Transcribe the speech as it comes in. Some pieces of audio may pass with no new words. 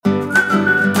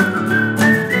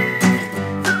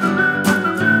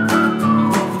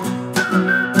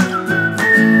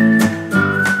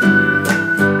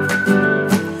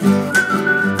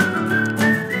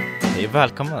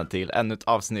välkomna till ännu ett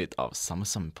avsnitt av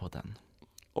Samma-Samma-podden.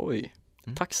 Oj,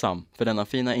 tack Sam för denna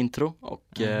fina intro.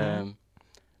 Och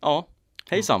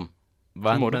hej Sam.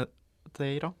 Vad mår händer med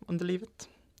dig då under livet?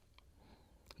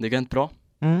 Det går inte bra.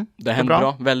 Det har hänt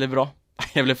bra, väldigt bra.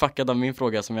 Jag blev fuckad av min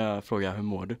fråga som jag frågade hur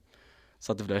mår du?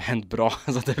 Så att det blev hänt bra.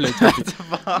 Så att det blev tråkigt.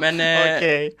 Men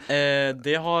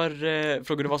det har,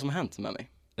 frågar du vad som har hänt med mig?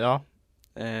 Ja,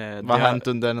 vad har hänt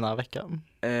under den här veckan?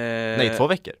 Nej, 2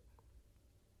 veckor.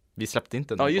 Vi släppte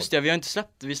inte. Ja just det,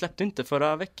 vi släppte inte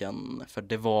förra veckan. För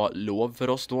det var lov för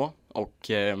oss då.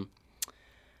 Och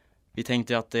vi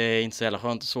tänkte att det är inte så jävla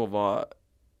skönt att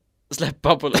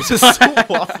släppa på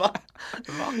Sova?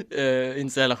 inte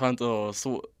så jävla skönt att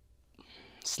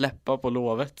släppa på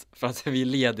lovet. För att vi är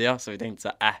lediga. Så vi tänkte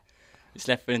så här, vi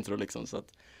släpper inte då liksom så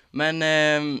att. Men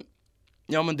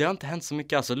ja, men det har inte hänt så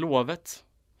mycket. Alltså lovet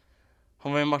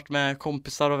har man ju varit med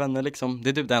kompisar och vänner liksom. Det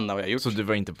är typ det enda jag har gjort. Så du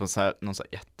var inte på någon så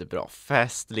här jättebra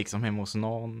fest liksom hemma hos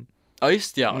någon? Ja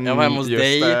just det, ja. Jag var hemma hos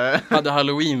dig. Hade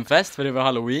Halloweenfest för det var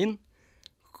Halloween.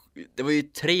 Det var ju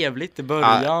trevligt i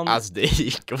början. Alltså det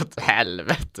gick åt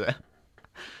helvete.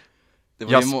 Det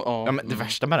var men det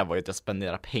värsta med det var ju att jag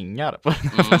spenderade pengar på den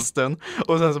här festen.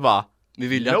 Och sen så bara vi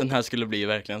ville att den här skulle bli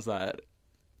verkligen så här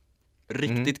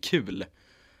riktigt kul.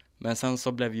 Men sen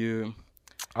så blev ju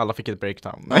alla fick ett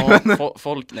breakdown. Ja,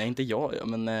 folk, nej inte jag,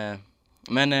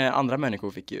 men andra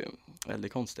människor fick ju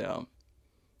väldigt konstiga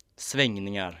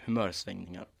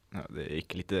humörsvängningar. Ja, det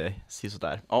gick lite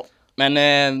sådär. Ja, men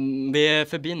det är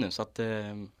förbi nu så att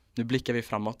nu blickar vi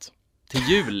framåt.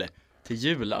 Till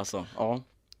jul alltså, ja.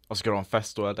 Och ska du ha en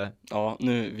fest då eller? Ja,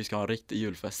 vi ska ha en riktig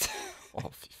julfest.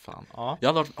 Fy fan. Ja.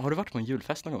 Har du varit på en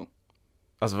julfest någon gång?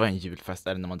 Alltså vad är en julfest?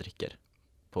 Är det när man dricker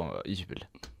på jul?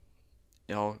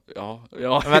 Ja,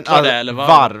 men alltså, eller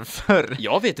varför?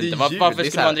 Jag vet inte, varför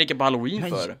skulle man dricka på Halloween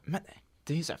för? Men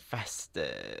det är ju så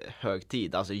här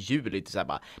högtid, alltså jul är så här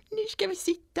bara, nu ska vi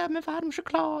sitta med varm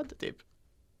choklad, typ.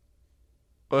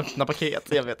 Och öppna paket,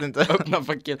 jag vet inte. Öppna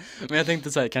paket, men jag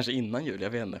tänkte så här, kanske innan jul, jag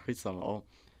vet inte, skitsamma.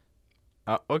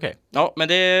 Ja, okej. Ja,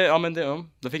 men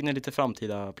då fick ni lite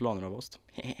framtida planer av oss.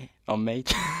 Ja, mig.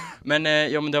 Men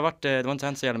det var inte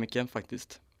hänt så jävla mycket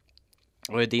faktiskt.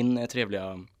 Och din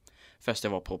trevliga fest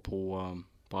jag var på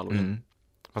Halloween.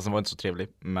 Fast den var inte så trevlig,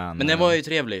 men den var ju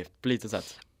trevlig på lite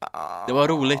sätt. Det var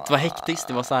roligt, det var hektiskt,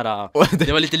 det var så här,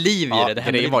 det var lite liv i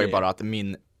det. Det var ju bara att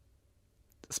min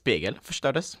spegel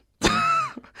förstördes.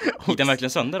 Gick den verkligen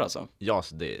sönder alltså? Ja,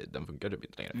 så den funkar inte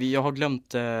längre. Jag har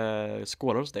glömt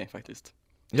skålar hos dig faktiskt.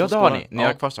 Ja, det har ni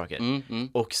har kvar saker. Mm.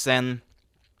 Och sen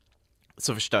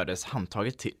så förstördes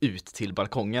handtaget ut till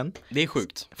balkongen. Det är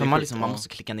sjukt. För man måste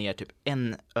klicka ner typ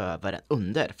en över en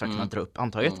under för att kunna dra upp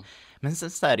handtaget. Men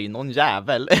sen så är det ju någon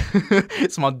jävel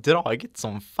som har dragit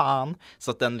som fan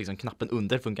så att den liksom knappen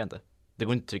under funkar inte. Det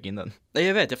går inte att trycka in den. Nej,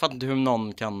 jag fattar inte hur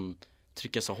någon kan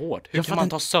trycka så hårt. Hur kan man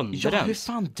ta sönder den? Hur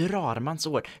fan drar man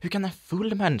så hårt? Hur kan en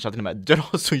full människa till och med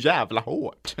dra så jävla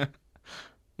hårt?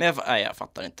 Nej, jag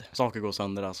fattar inte. Saker går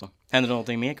sönder alltså. Händer det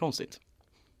någonting mer konstigt?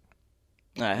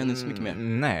 Nej, händer inte så mycket mer.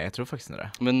 Nej, jag tror faktiskt inte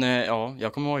det. Men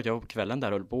jag kommer ihåg att jag på kvällen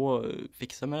där höll på att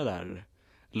fixa med det där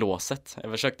låset.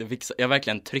 Jag försökte fixa, jag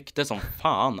verkligen tryckte som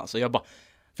fan alltså. Jag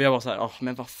var så här,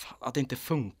 men vad fan, att det inte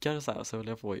funkar så här. Så höll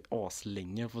jag på i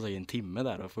aslänge och få sig en timme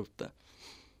där och få upp det.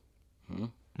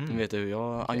 Du vet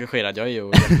hur engagerad jag är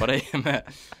och hjälpa dig med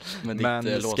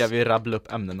ditt lås. Ska vi rabbla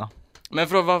upp ämnena? Men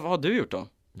vad har du gjort då?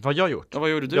 Vad jag gjort? Ja, vad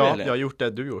gjorde du? Jag har gjort det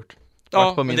du gjort. Ja,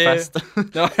 varit på min fest.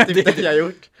 Ja, det jag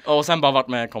gjort. Och sen bara varit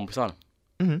med kompisar.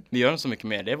 Vi gör inte så mycket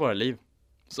mer, det är våra liv.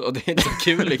 Så det är inte så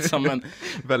kul liksom, men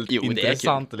väldigt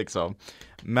intressant liksom.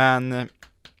 Men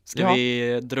ska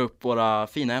vi dra upp våra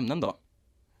fina ämnen då?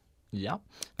 Ja.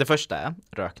 Det första är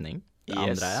rökning. Det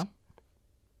andra är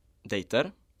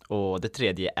dejter. Och det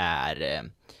tredje är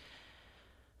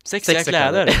sexiga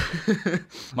kläder.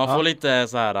 Man får lite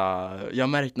så här. Jag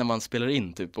märkt när man spelar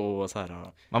in typ och så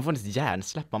här. Man får lite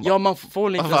hjärnsläpp. Ja, man får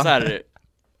lite så här.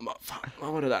 Fan,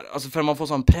 vad var det där? Alltså för man får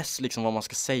sån press liksom vad man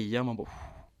ska säga. Man bara.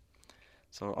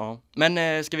 Så ja.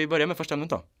 Men ska vi börja med första ämnet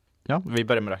då? Ja, vi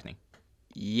börjar med rökning.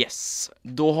 Yes.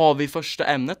 Då har vi första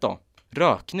ämnet då.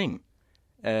 Rökning.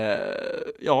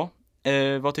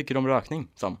 Vad tycker du om rökning,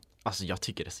 Sam? Alltså jag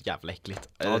tycker det är så jävla äckligt.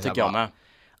 Ja, det tycker jag med.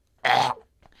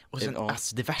 Och sen,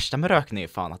 alltså det värsta med rökning är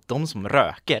fan att de som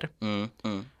röker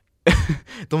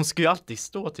de ska ju alltid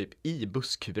stå typ i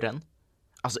busskuren.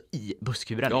 Alltså i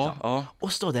busskuren liksom.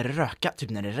 Och stå där och röka typ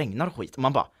när det regnar och skit. Och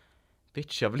man bara,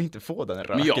 bitch, jag vill inte få den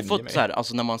röken. Men jag har fått så här,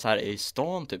 alltså när man så här är i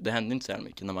stan typ, det händer inte så här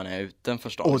mycket när man är utanför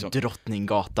stan. Och liksom.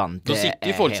 Drottninggatan, då sitter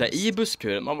ju folk så här i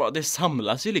busskuren. Man bara, det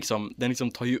samlas ju liksom, den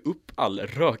liksom tar ju upp all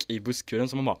rök i busskuren.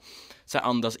 Så man bara, så här,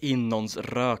 andas in någons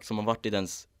rök som har varit i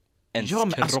ens ja, men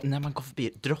kropp. alltså, när man går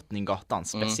förbi Drottninggatan,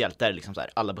 speciellt där liksom så här,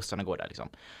 alla bussarna går där liksom.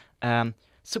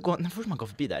 Så när först man går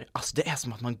förbi där, alltså det är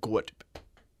som att man går typ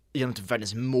genom typ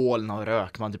världens moln av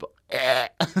rök, man typ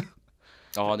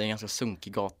Ja, det är en ganska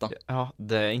sunkig gata. Ja,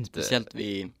 det är inte... Speciellt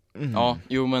vid... Ja,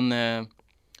 jo men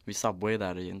vid Subway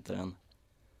där är ju inte den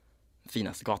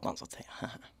finaste gatan så att säga.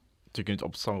 Tycker du inte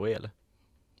om Subway eller?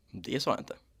 Det sa jag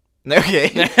inte. Nej,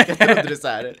 okej. Jag trodde du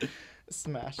såhär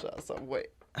smasha Subway.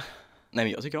 Nej, men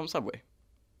jag tycker om Subway.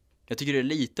 Jag tycker det är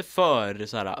lite för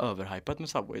så här överhypat med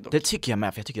Subway dock. Det tycker jag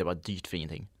med, för jag tycker det var dyrt för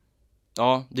ingenting.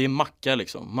 Ja, det är macka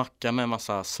liksom. Macka med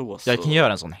massa sås. Jag kan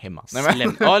göra en sån hemma.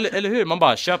 Ja, eller hur? Man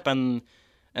bara köper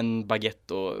en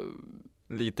baguette och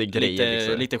lite grejer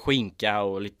liksom. Lite skinka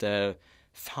och lite...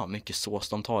 Fan, mycket sås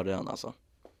de tar den alltså.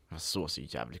 Sås är ju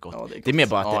jävligt gott. Ja, det är mer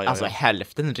bara att alltså,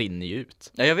 hälften rinner ju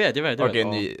ut. Ja, jag vet. Okej,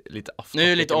 nu lite off. Nu är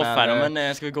det lite off här,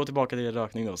 men ska vi gå tillbaka till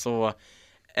rökning då? Så,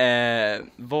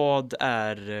 vad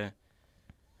är...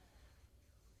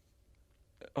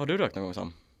 Har du rökt någon gång,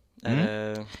 Sam?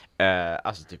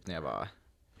 Alltså typ när jag var...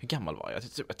 Hur gammal var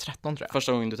jag? Typ 13 tror jag.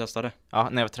 Första gången du testade? Ja,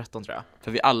 när jag var 13 tror jag.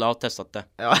 För vi alla har testat det.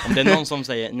 Ja. Om det är någon som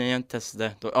säger, nej jag har inte testat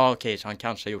det, då, okej, så han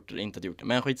kanske har gjort det, inte gjort det.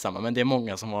 Men skitsamma, men det är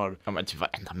många som har... Ja, men typ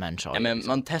varenda människa. Ja, men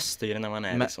liksom. Man testar ju det när man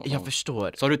är men liksom... jag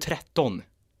förstår. Så har du 13?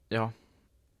 Ja.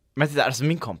 Men det där, alltså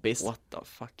min kompis... What the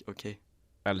fuck, okej.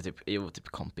 Eller typ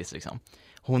kompis liksom.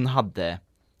 Hon hade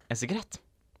en cigarett.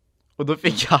 Och då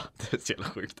fick jag, det är så jävla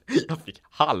sjukt, jag fick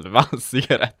halva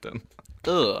cigaretten.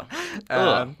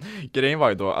 Grejen var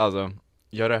ju då, alltså,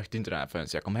 jag rökte inte den här förrän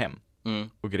jag kom hem.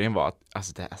 Och grejen var att,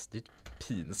 alltså det är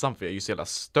pinsamt för jag är ju så jävla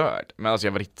störd. Men alltså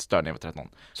jag var riktigt störd när jag var 13.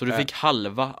 Så du fick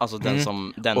halva, alltså den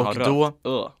som den har rökt? Och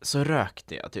då så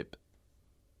rökte jag typ.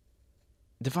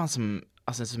 Det fanns som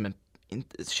en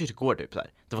kyrkogård typ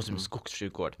där. Det var som en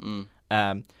skogskyrkogård.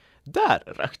 Där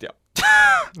rökte jag.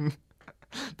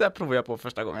 Där provade jag på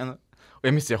första gången. Och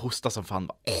jag minns att jag hostade som fan.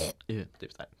 Typ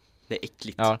där. Det är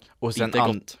äckligt. Ja, och sen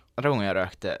gott. Andra gången jag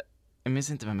rökte, jag minns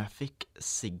inte vem jag fick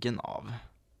ciggen av.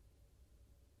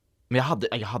 Men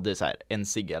jag hade så här en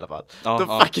cigg i alla fall.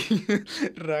 Då fucking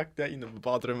rökte jag inne på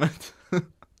badrummet.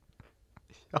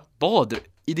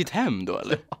 I ditt hem då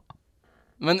eller? Ja.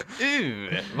 Men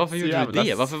varför gjorde du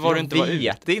det? Varför var jag du inte ute?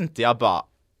 Jag vet inte, jag bara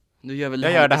jag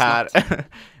gör det här.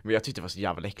 Men jag tyckte det var så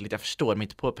jävla äckligt. Jag förstår mig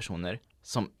inte på personer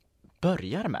som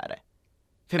börjar med det.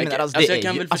 För jag menar, alltså, det jag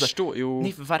kan väl förstå, jo.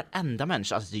 Nej, för varenda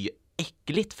människa, alltså det är ju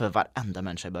äckligt för varenda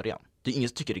människa i början. Det är ingen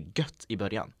som tycker det är gött i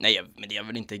början. Nej, men det är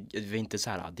väl inte så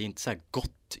här, det är inte så här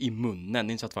gott i munnen.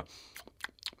 Det är inte så att man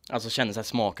alltså känner så här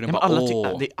smaken och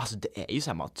bara det är ju så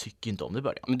här, man tycker inte om det i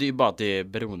början. Men det är ju bara att det är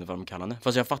beroendeframkallande.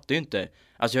 Fast jag fattar ju inte,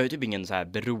 alltså jag är typ ingen så här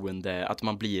beroende, att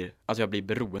man blir, alltså jag blir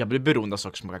beroende. Jag blir beroende av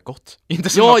saker som smakar gott. Inte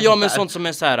så ja, men sånt som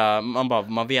är så här,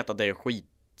 man vet att det är skit.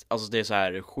 Alltså det är så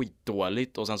här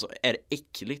skitdåligt och sen så är det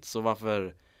äckligt, så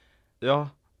varför... Ja,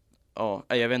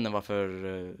 jag vet inte varför...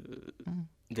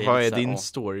 Vad är din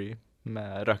story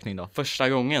med rökning då? Första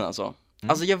gången alltså.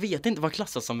 Alltså jag vet inte vad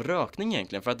klassas som rökning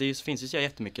egentligen, för att det finns ju så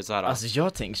jättemycket så här. Alltså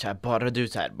jag tänker så här, bara du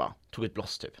så här bara tog ett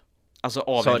bloss typ. Alltså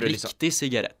av en riktig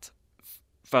cigarett.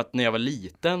 För att när jag var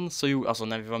liten så alltså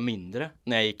när vi var mindre,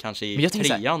 när jag gick kanske i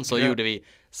trean så gjorde vi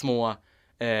små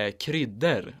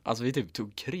kryddor. Alltså vi typ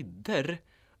tog kryddor.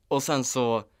 Och sen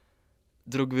så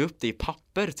drog vi upp det i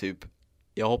papper typ.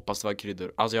 Jag hoppas det var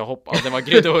kryddor. Alltså jag hoppas det var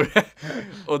kryddor.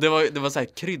 Och det var så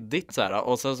här kryddigt så här.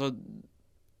 Och sen så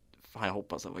fan, jag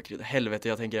hoppas det var kryddor. Helvete,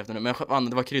 jag tänker efter nu. Men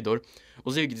det var kryddor.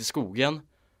 Och så gick vi till skogen.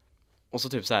 Och så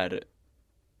typ så här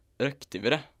rökte vi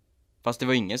det. Fast det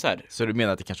var ingen så här. Så du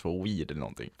menar att det kanske var weed eller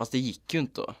någonting? Fast det gick ju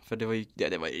inte då. För det var ju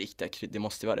riktiga kryddor. Det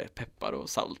måste ju vara det. Peppar och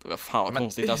salt. Och vad fan vad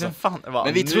konstigt alltså.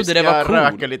 Men vi trodde det var coolt.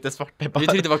 Röka lite svartpeppar. Vi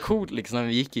trodde det var coolt liksom när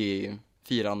vi gick i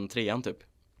 4:an, 3:an typ.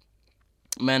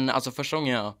 Men alltså första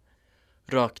gången jag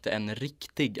rökte en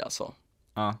riktig alltså.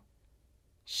 Ja.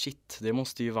 Shit, det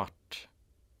måste ju varit...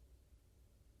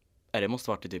 det måste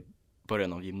varit i typ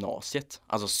början av gymnasiet.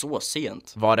 Alltså så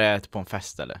sent. Var det på en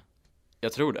fest eller?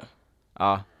 Jag tror det.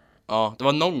 Ja. Ja, det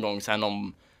var någon gång sen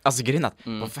om... Alltså grejen att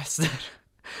på fester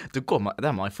då går man,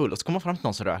 där man är full och så kommer man fram till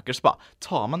någon som röker, så bara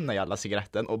tar man den där jävla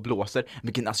cigaretten och blåser.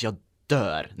 Men alltså jag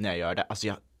dör när jag gör det.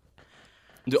 Alltså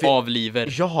du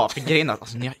avliver. Ja, för grejen att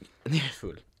alltså, när jag är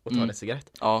full och tar en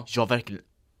cigarett, jag verkligen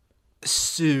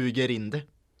suger in det.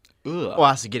 Och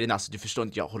alltså grejen, alltså du förstår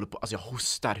inte, jag håller på, alltså jag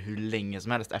hostar hur länge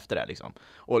som helst efter det liksom.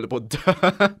 Och håller på att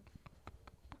dö.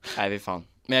 Nej, vi fan.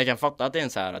 Men jag kan fatta att det är en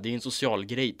så här, det är en social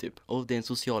grej typ. Det är en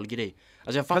social grej.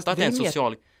 Alltså jag fattar att det är en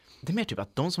social... Det är mer typ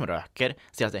att de som röker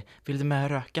säger att det, vill du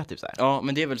med röka typ så här. Ja,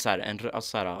 men det är väl så här, alltså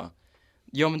så här,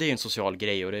 ja men det är en social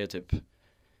grej och det är typ...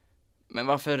 Men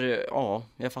varför, ja,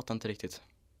 jag fattar inte riktigt.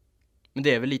 Men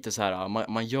det är väl lite så här,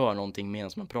 man gör någonting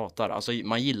medan man pratar. Alltså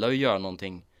man gillar ju att göra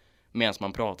någonting medan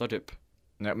man pratar typ.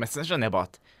 Ja, men sen känner jag bara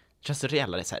att det känns så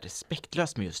jävla så här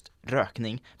respektlöst med just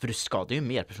rökning. För du skadar ju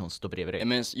mer person som står bredvid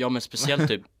dig. Ja men speciellt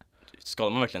typ, skadar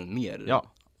man verkligen mer?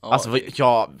 Ja, alltså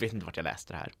jag vet inte vart jag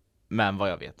läste det här. Men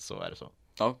vad jag vet så är det så.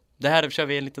 Ja, det här kör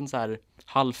vi en liten så här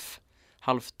halvt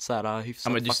så här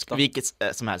hyfsat fakta. Vilket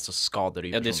som helst så skadar du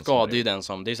ju. Ja, det skadar ju den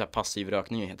som, det är så här passiv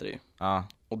rökning heter det ju. Ja.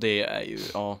 Och det är ju,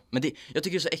 ja. Men det, jag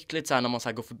tycker det är så äckligt så här när man så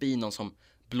här går förbi någon som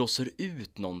blåser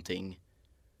ut någonting.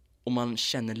 Och man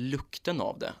känner lukten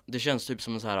av det. Det känns typ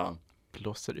som en så här...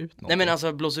 Blåser ut någonting? Nej men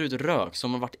alltså blåser ut rök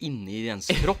som har varit inne i ens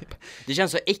kropp. Det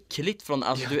känns så äckligt från...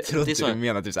 Alltså, jag trodde det är så... du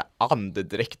menar typ såhär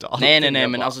andedräkt och allt. Nej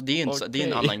men alltså det är inte det är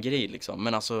en annan grej liksom.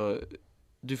 Men alltså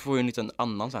du får ju en liten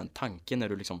annan så här tanke när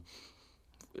du liksom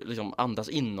andas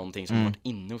in någonting som har varit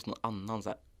inne hos någon annan så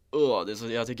här. Det är så,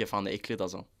 jag tycker fan det är äckligt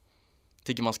alltså.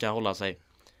 Tycker man ska hålla sig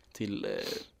till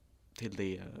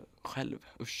det själv.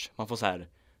 Usch, man får så här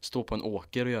stå på en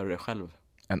åker och göra det själv.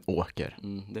 En åker?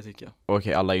 Det tycker jag.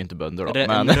 Okej, alla är ju inte bönder då. Men...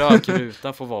 En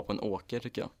rökruta får vara på en åker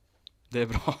tycker jag. Det är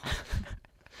bra.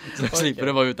 Så jag slipper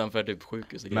det vara utanför typ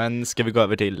sjukhus och grejer. Men ska vi gå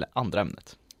över till andra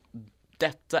ämnet?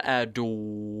 Detta är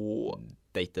då...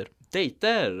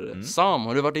 Dejter. Sam,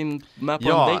 har du varit med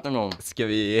på en dejt någon gång? Ska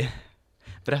vi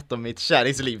berätta om mitt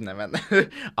kärleksliv? Nej men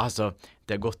alltså,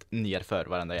 det har gått ner för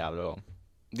varenda jävla gång.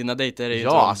 Dina dejter är ju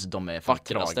alltså de är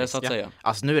vackraste så att säga.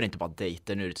 Alltså nu är det inte bara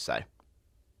dejter, nu är det så här.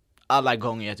 Alla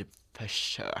gånger jag typ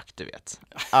försökt, du vet.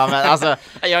 Ja men alltså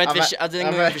jag har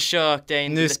inte försökt, jag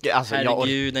inte. Nu ska alltså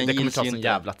herregud, det kommer ta sån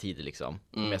jävla tid liksom.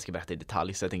 Om jag ska berätta i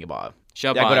detalj så jag tänker bara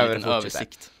jag går över en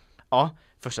översikt. Ja,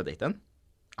 första dejten.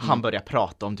 Han börjar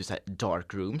prata om typ så här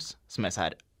dark rooms som är så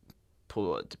här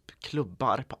på typ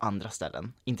klubbar på andra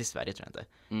ställen, inte i Sverige tror jag inte.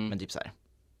 Men typ så här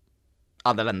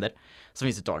andra länder så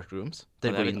finns det dark rooms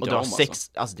där du går in och du har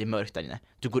sex, alltså det är mörkt där inne.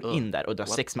 Du går in där och du har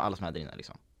sex med alla som är där inne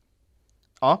liksom.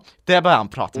 Ja, där börjar han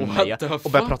prata med mig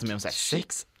och börjar prata med mig om så här,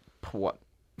 sex på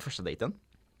första dejten.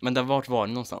 Men där vart var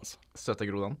ni någonstans? Söta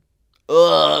grodan.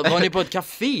 Var ni på ett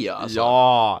café alltså?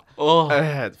 Ja.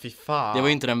 Fy fan. Det var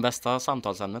ju inte den bästa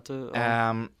samtalsämnet.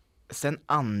 Sen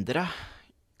andra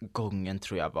gången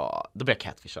tror jag var, då blev jag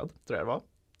catfishad, tror jag det var.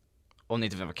 Om ni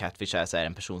inte vet vad catfish är så är det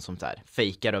en person som så här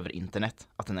fejkar över internet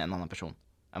att den är en annan person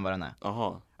än vad den är.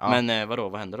 Jaha. Ja. Men vadå,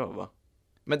 vad händer då va?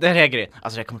 Men det här är grejen,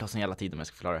 alltså det kommer ta sån jävla tid om jag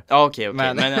ska förklara det. Ja okej.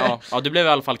 Men ja, du blev i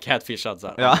alla fall catfishad så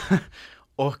här. Ja.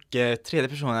 Och tredje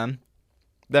personen,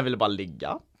 den ville bara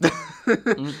ligga.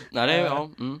 Nej det är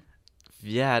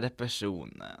Fjärde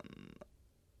personen,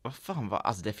 vad fan var,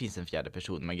 alltså det finns en fjärde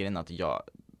person, men grejen är att jag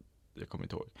kommer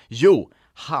inte ihåg. Jo,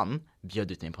 han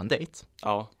bjöd ut mig på en dejt.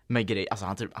 Ja. Med grej, alltså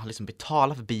han liksom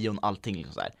betalar för bion, allting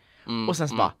liksom så här. Och sen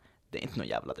så bara, det är inte någon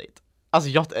jävla dejt. Alltså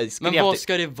jag skrev. Men vad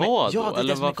ska det vara då? Ja, det är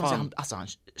eller det som är konstigt. Han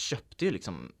köpte ju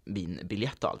liksom min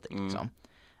biljett och allting liksom.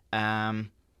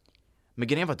 Men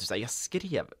grejen var att så här, jag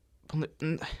skrev på,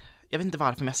 jag vet inte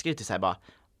varför, men jag skrev till så här bara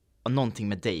någonting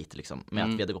med dejt liksom, med att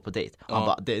vi hade gått på dejt. Och han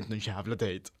bara, det är inte någon jävla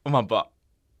dejt. Och man bara,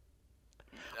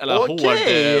 eller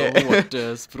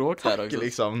hårt språk där också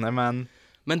liksom, nej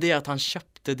men det är att han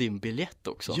köpte din biljett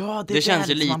också. Ja, det känns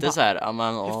ju lite bara, så här,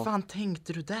 hur fan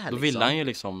tänkte du där liksom? Då vill han ju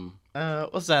liksom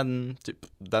och sen typ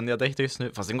den jag dejtar just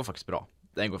nu, fast den går faktiskt bra.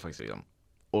 Den går faktiskt liksom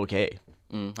okej.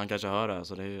 Han kanske hör det,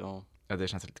 så det är ju ja, det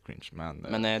känns lite cringe,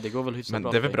 men det går väl hyfsat bra.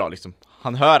 Men det är väl bra liksom.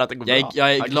 Han hör att det går bra.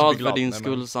 Jag är glad för din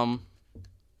skull, Sam.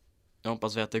 Jag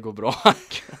hoppas vi att det går bra.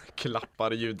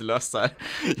 Klappar ljudlöst här.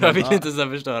 Jag vill inte så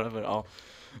förstöra för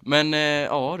Men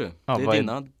ja du, det är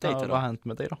dina dejter då. Vad har hänt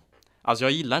med dig då? Alltså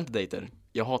jag gillar inte dejter.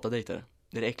 Jag hatar dejter.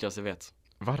 Det är det äckligaste jag vet.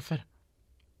 Varför?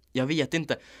 Jag vet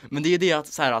inte. Men det är det att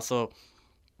så här, alltså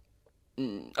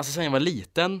sen jag var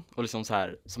liten och liksom så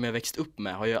här, som jag växt upp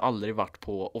med, har jag aldrig varit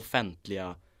på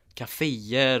offentliga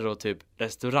kaféer och typ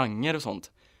restauranger och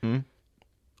sånt.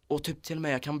 Och typ till och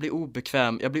med jag kan bli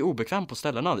obekväm. Jag blir obekväm på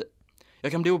ställena.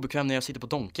 Jag kan bli obekväm när jag sitter på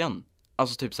Donken.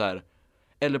 Alltså typ så här,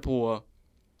 eller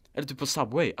typ på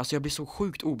Subway. Alltså jag blir så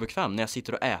sjukt obekväm när jag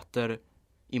sitter och äter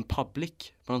in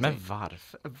public på någonting. Men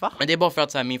varför? Va? Men det är bara för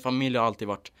att så här, min familj har alltid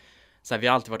varit så här, vi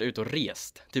har alltid varit ute och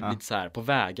rest. Typ lite så här på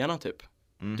vägarna typ.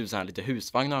 Typ så här lite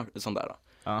husvagnar och sånt där.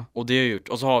 Och det har jag gjort.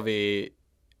 Och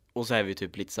så är vi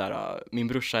typ lite så här, min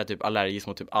brorsa är typ allergisk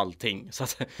mot typ allting. Så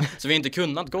vi har inte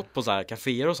kunnat gått på så här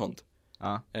kaféer och sånt.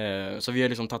 Så vi har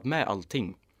liksom tagit med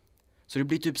allting. Så det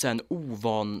blir typ så här en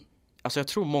ovan, alltså jag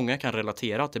tror många kan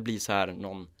relatera att det blir så här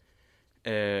någon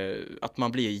att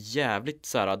man blir jävligt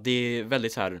så här, det är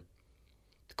väldigt så här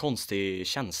konstig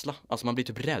känsla. Alltså man blir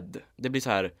typ rädd. Det blir så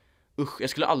här, usch, jag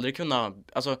skulle aldrig kunna,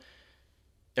 alltså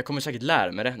jag kommer säkert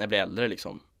lära mig det när jag blir äldre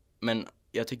liksom. Men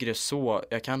jag tycker det är så,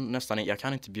 jag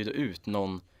kan inte bjuda ut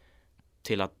någon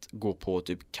till att gå på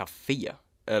typ café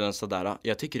eller sådär.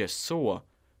 Jag tycker det är så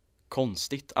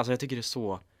konstigt. Alltså jag tycker det är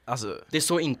så, det är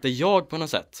så inte jag på något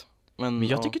sätt. Men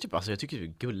jag tycker typ, jag tycker det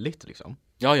är gulligt liksom.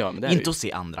 Ja, men det är inte att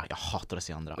se andra, jag hatar att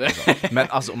se andra alltså. Men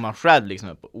alltså om man själv liksom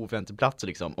är på offentlig plats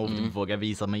liksom, och vågar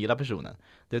visa att man gillar personen,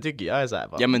 det tycker jag är så här,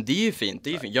 ja men det är ju fint,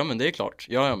 ja men det är klart.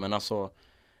 Ja men alltså,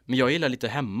 men jag gillar lite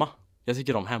hemma. Jag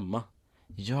tycker om hemma.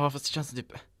 Ja fast det känns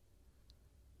typ,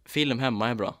 film hemma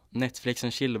är bra, Netflix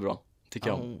and chill är bra, tycker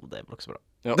jag. Det är väl också bra.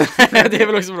 Ja, det är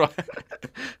väl också bra.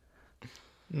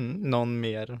 Någon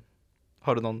mer?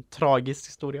 Har du någon tragisk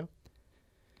historia?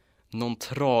 Någon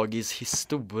tragisk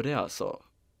historia alltså.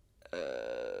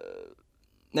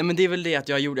 Nej men det är väl det att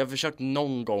jag har försökt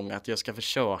någon gång att jag ska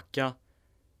försöka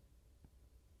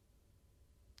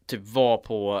typ vara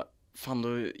på, fan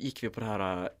då gick vi på det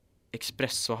här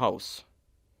Espresso House.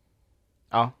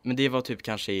 Ja. Men det var typ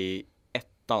kanske i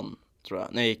ettan tror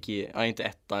jag. När jag gick inte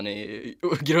ettan i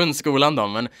grundskolan då,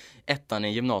 men ettan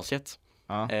i gymnasiet.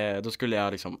 Ja. Då skulle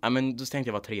jag liksom, men då tänkte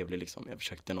jag vara trevlig liksom. Jag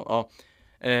försökte då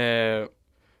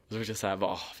försökte jag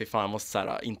säga, fy fan jag måste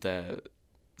såhär inte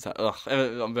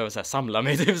jag behöver såhär samla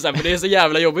mig typ, såhär, men det är så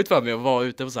jävla jobbigt för mig att vara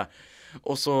ute och såhär.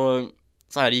 Och så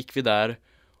här gick vi där.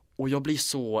 Och jag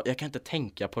kan inte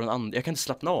tänka på den andra, jag kan inte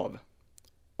slappna av.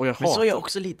 Och jag men så är jag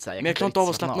också lite såhär. Men jag kan inte av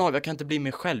att slappna av, jag kan inte bli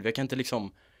mig själv. Jag kan inte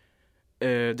liksom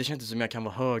det känns inte som jag kan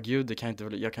vara högljudd.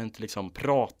 Jag kan inte liksom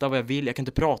prata vad jag vill. Jag kan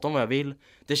inte prata om vad jag vill.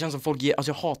 Det känns som folk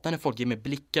jag hatar när folk ger mig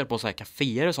blickar på så här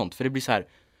kaféer och sånt. För det blir så här,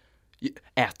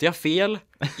 äter jag fel?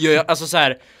 Gör jag, alltså så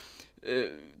här,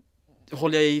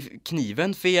 håller jag i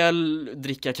kniven fel?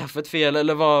 Dricker jag kaffet fel?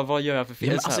 Eller vad gör jag för fel?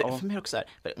 Ja, alltså, för mig också så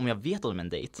här, om jag vet om en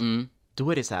dejt,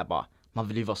 då är det så här bara, man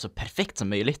vill ju vara så perfekt som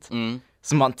möjligt.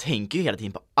 Så man tänker ju hela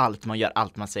tiden på allt man gör,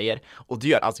 allt man säger. Och det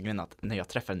gör alltså grejen att när jag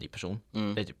träffar en ny person,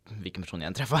 det är typ vilken person jag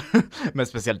än träffar, men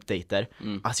speciellt dejter,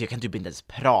 alltså jag kan typ inte ens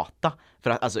prata. För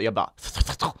att alltså jag bara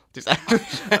typ så här.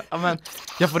 Ja, men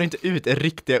jag får inte ut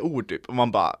riktiga ord typ. Och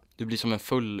man bara, du blir som en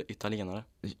full italienare.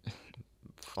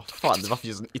 Vad fan, det var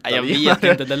just en italienare. Jag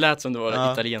vet inte, det lät som det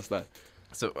var italienskt där.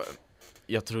 Så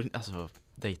jag tror, alltså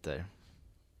dejter,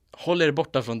 håll er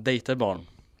borta från dejter barn.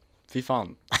 Fy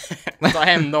fan. Ta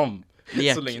hem dem.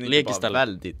 Så länge ni inte bara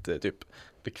väldigt typ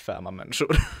bekväma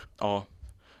människor. Ja,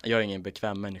 jag är ingen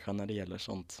bekväm människa när det gäller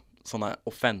sådana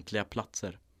offentliga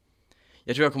platser.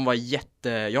 Jag tror jag kommer vara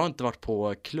jag har inte varit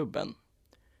på klubben.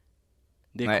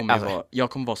 Jag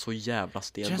kommer vara så jävla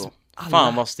stel då.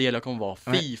 Fan vad stel jag kommer vara.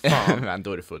 Fy fan. Men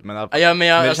då är det fullt. Men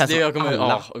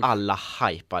alla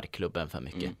hypar klubben för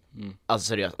mycket. Alltså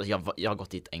seriöst, jag har gått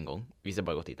dit en gång. Visst har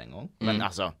bara gått dit en gång. Men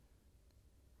alltså,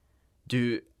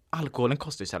 alkoholen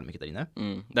kostar ju så mycket där inne.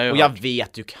 Och jag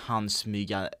vet du kan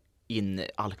smyga in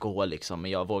alkohol liksom,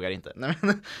 men jag vågar inte.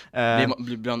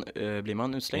 Blir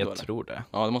man utslängd då? Jag tror det.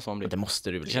 Ja, det måste man bli. Det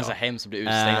måste du väl. Det känns så hemskt att bli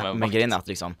utslängd. Men grejen är att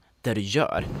liksom, det du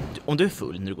gör, om du är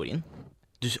full när du går in,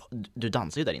 du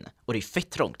dansar ju där inne. Och det är fett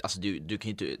trångt. Alltså du kan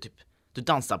ju inte typ, du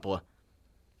dansar på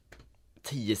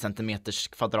 10 centimeters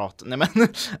kvadrat. Nej men,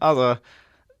 alltså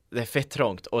det är fett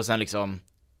trångt. Och sen liksom,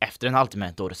 efter en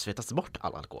halvtimme då svettas bort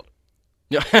all alkohol.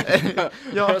 Ja,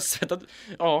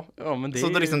 men det så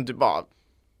då liksom du bara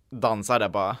dansar där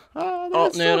bara.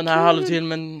 Nu är den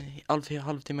här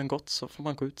halvtimmen gått, så får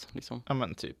man gå ut liksom. Ja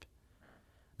men typ.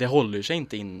 Det håller sig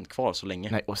inte in kvar så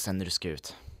länge. Nej, och sen när du ska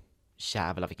ut,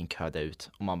 jävlar vilken kö det är ut.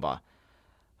 Och man bara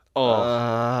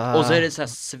och så är det så här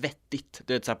svettigt.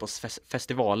 Du vet så här på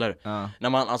festivaler när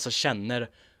man alltså känner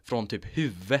från typ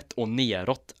huvudet och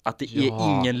neråt att det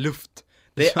är ingen luft.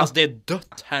 Alltså det är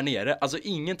dött här nere. Alltså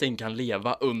ingenting kan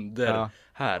leva under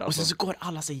här alltså. Och sen så går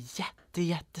alla så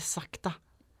jättesakta.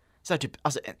 Så här typ,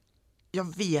 alltså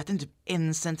jag vet inte, typ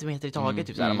 1 centimeter i taget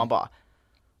typ så här, man bara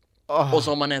Och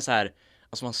så om man är så här,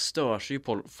 alltså man stör sig ju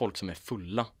på folk som är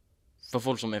fulla. För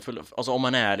folk som är fulla, alltså om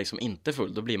man är liksom inte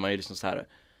full, då blir man ju liksom så här.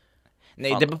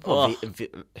 Nej, det beror på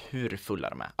hur fulla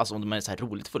de är. Alltså om de är så här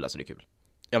roligt fulla så är det kul.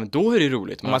 Ja men då är det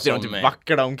roligt. Man ser dem typ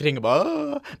vackla omkring och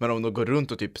bara men om de går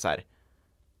runt och typ så här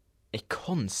är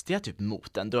konstiga typ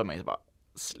mot den, då är man ju bara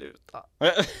sluta.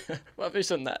 Varför är det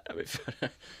så nära vi för?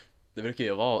 Det brukar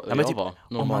ju vara men typ,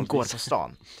 om man går på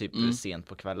stan typ sent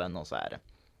på kvällen och så här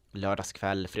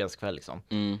lördagskväll, fredagskväll liksom.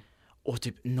 Och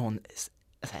typ någon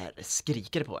så här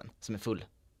skriker på en som är full.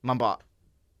 Man bara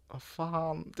vad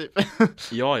fan typ.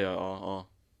 Ja.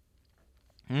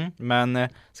 Men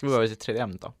ska vi gå över till tredje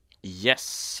ämnet då?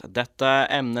 Yes, detta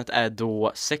ämnet är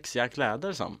då sexiga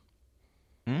kläder Sam.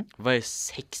 Vad är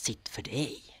sexigt för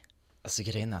dig? Alltså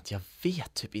grejen är att jag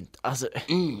vet typ inte. Alltså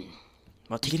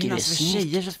Vad tycker du är för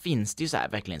tjejer så finns det ju så här,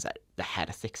 verkligen så här, det här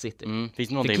är sexigt. Finns det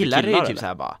för killar är ju typ så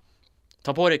här bara,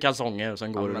 ta på dig kalsonger och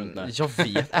sen går du runt där. Jag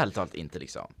vet ärligt talat inte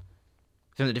liksom.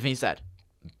 För det finns så här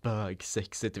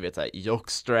bög-sexigt, du vet såhär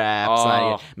jockstraps,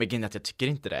 men att jag tycker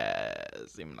inte det är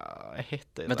så himla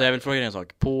hett. Vänta, jag vill fråga dig en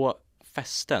sak. På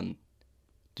festen,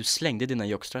 du slängde dina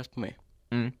jockstraps på mig.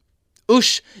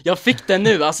 Usch, jag fick den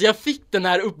nu, alltså jag fick den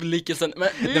här upplickelsen.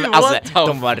 Men alltså,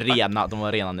 de var rena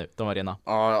nu, de var rena.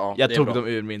 Ja, jag tog dem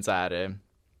ur min så här.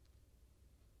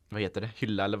 Vad heter det?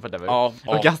 Hylla eller vad det var. Ja,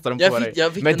 och kastade dem på dig.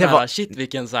 Jag fick men den här, shit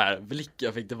vilken så här blick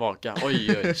jag fick tillbaka.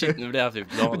 Oj, shit, nu blev jag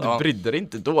typ glad. Men du brydde dig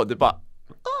inte då, du bara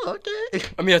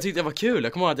okej. Men jag tyckte det var kul,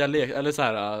 jag kommer ihåg att jag lekte, eller så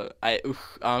här, nej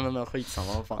usch, men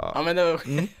skitsamma, vad fan. Ja men det var,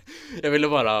 jag ville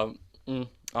bara,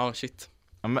 shit.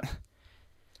 Ja, men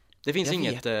det finns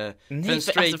inget, nej, för en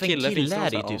straight alltså, kille finns det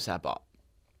är det typ så här bara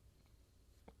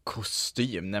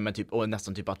kostym, nej men typ, och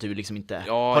nästan typ att du liksom inte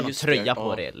har någon tröja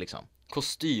på dig liksom.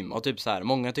 Kostym, och typ så här,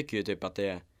 många tycker ju typ att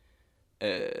det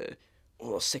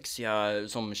är sexiga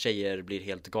som tjejer blir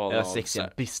helt galna av.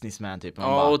 Sexiga businessman typ.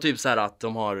 Ja, och typ så här att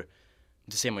de har,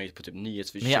 det ser man ju på typ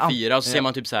Nyhets 24, och så ser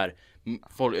man typ så här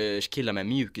killar med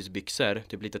mjukisbyxor,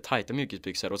 typ lite tajta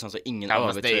mjukisbyxor, och sen så ingen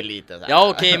övertryck. Lite så här. Ja,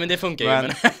 okej, men det funkar ju.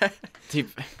 Men typ,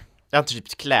 jag har typ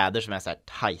kläder som är så här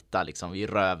tajta liksom, i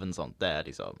röven sånt, det är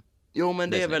liksom. Jo, men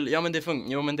det är väl, ja men det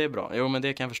funkar, jo men det är bra, jo men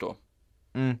det kan jag förstå.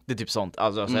 Det är typ sånt,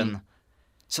 alltså sen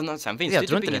finns det jag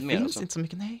tror typ inte inget det mer finns alltså. inte så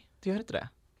mycket, nej, det gör inte det.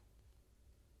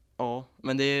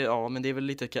 Men det är väl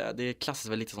lite, det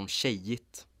klassas väl lite som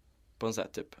tjejigt på en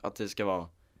sätt typ, att det ska vara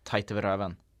tajt över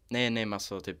röven. Nej men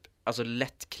alltså typ, alltså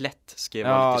lättklätt ska ju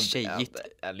vara lite tjejigt.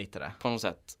 Ja, är lite det. På något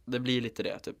sätt, det blir lite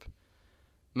det typ.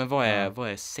 Men vad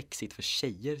är sexigt för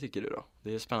tjejer tycker du då?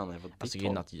 Det är spännande. Alltså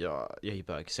grejen att jag är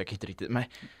bög, så jag kan inte riktigt, men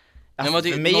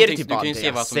alltså, för mig är det typ bara det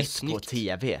jag har sett på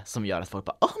tv som gör att folk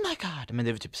bara oh my god, men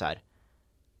det är typ så här.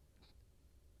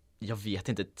 Jag vet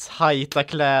inte, tajta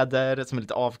kläder som är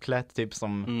lite avklätt typ,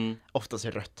 som oftast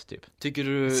är rött typ. Tycker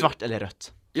du svart eller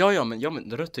rött? Ja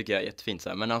men rött tycker jag är jättefint så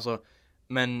här, men alltså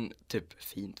typ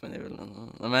fint, men det är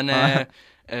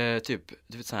väl typ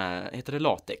du vet så här, heter det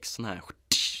latex, sån här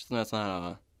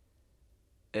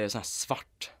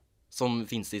svart som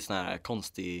finns i sån här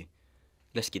konstig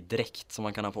läskig dräkt som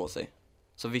man kan ha på sig.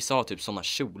 Så vissa har typ såna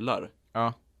kjolar.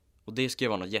 Ja. Och det ska ju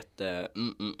vara något jätte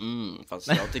fast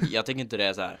jag tycker inte det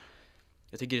är så här.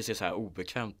 Jag tycker det ser så här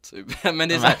obekvämt ut. Men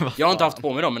det är så här, jag har inte haft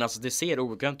på mig dem, men alltså det ser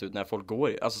obekvämt ut när folk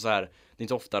går. Alltså så här, det är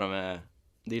inte ofta de är,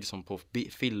 det är liksom på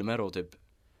filmer och typ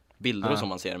bilder och som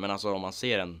man ser, men alltså om man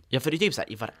ser en. Ja, för det är typ så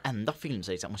här, i varenda film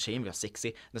så är det så här, om tjejen vill vara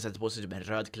sexy, den sätter på sig typ en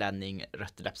röd klänning,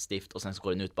 rött läppstift, och sen så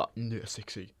går den ut bara, nu är jag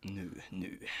sexy.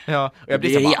 Nu. Ja, och jag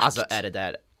blir så bara, alltså är det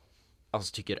där,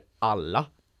 alltså tycker alla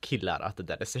killar att det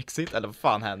där är sexigt, eller vad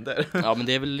fan händer? Ja, men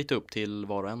det är väl lite upp till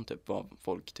var och en typ, vad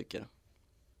folk tycker.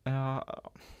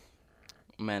 Ja.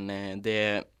 Men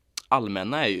det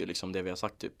allmänna är ju liksom det vi har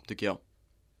sagt typ, tycker jag.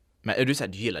 Men är du så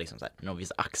här, du gillar liksom så här, någon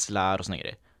vissa axlar och såna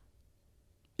grejer?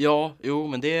 Ja,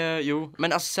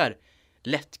 men alltså så här,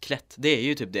 lättklätt, det är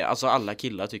ju typ det. Alltså alla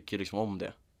killar tycker liksom om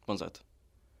det på något sätt.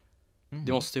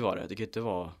 Det måste ju vara det kan inte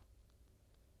vara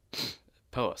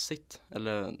pösigt,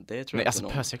 eller det tror jag alltså, inte. Nej, alltså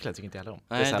pösiga kläder tycker inte jag heller om.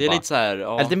 Nej, det är bara lite så här,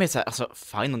 eller det är mer så här, alltså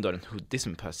fine om du har en hoodie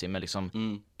som är pösig, men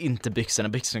liksom inte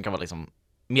byxorna kan vara liksom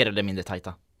mer eller mindre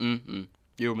tajta.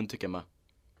 Jo, men tycker jag med.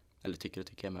 Eller tycker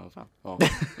jag med, vad fan. Ja.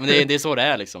 Men det är så det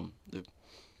är liksom.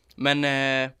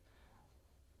 Men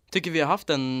tycker vi har haft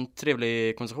en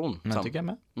trevlig konversation. Men tycker jag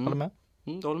med. Håller med.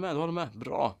 Du håller med.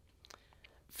 Bra.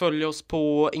 Följ oss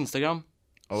på Instagram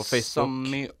och Facebook.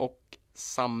 Sammy och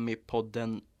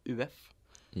Sammypodden UF.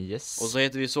 Yes. Och så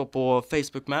heter vi så på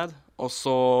Facebook med. Och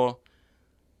så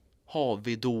har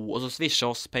vi då, och så swisha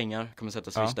oss pengar. Kommer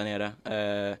sätta swish där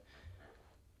nere.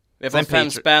 Vi har fått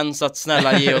 5 spänn, så att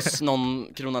snälla ge oss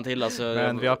någon krona till alltså.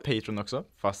 Men vi har Patreon också,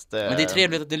 fast men det är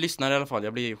trevligt att ni lyssnar i alla fall,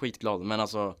 jag blir skitglad. Men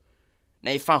alltså,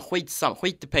 nej fan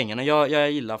skit i pengarna,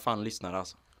 jag gillar fan lyssnare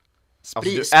alltså.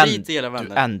 Sprit i hela världen.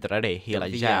 Du ändrar dig hela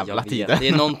jävla tiden. Det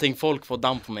är någonting folk får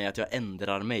damp på mig, att jag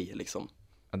ändrar mig liksom.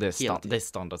 Ja, det är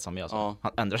standard som jag sa. Ja.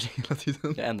 Han ändrar sig hela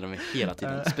tiden. Jag ändrar mig hela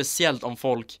tiden. Speciellt om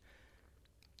folk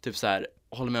typ så här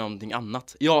håller med om någonting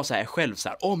annat. Jag så här själv så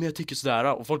här, men jag tycker sådär,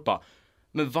 och folk bara,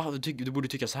 men vad, du borde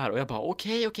tycka så här. Och jag bara,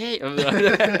 okej.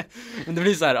 Men det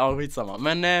blir så här, skitsamma.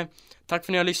 Men tack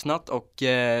för att ni har lyssnat. Och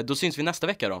då syns vi nästa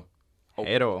vecka då.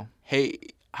 Hej då. Hej,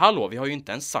 hallå, vi har ju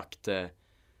inte ens sagt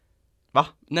va?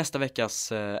 Nästa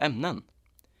veckas ämnen.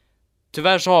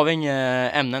 Tyvärr så har vi inga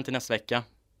ämnen till nästa vecka.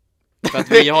 För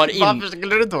att vi har Varför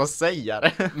skulle du då säga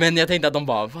det? Men jag tänkte att de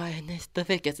bara, vad är nästa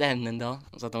veckas ämnen då?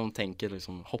 Så att de tänker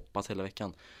liksom, hoppas hela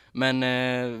veckan. Men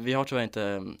vi har tyvärr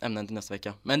inte ämnen till nästa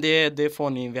vecka. Men det får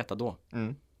ni veta då.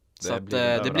 Så att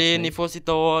det blir, ni får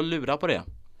sitta och lura på det.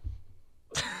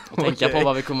 Och tänka på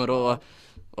vad vi kommer att,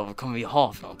 vad kommer vi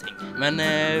ha för någonting. Men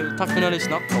tack för att ni har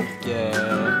lyssnat och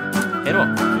hej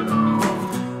då.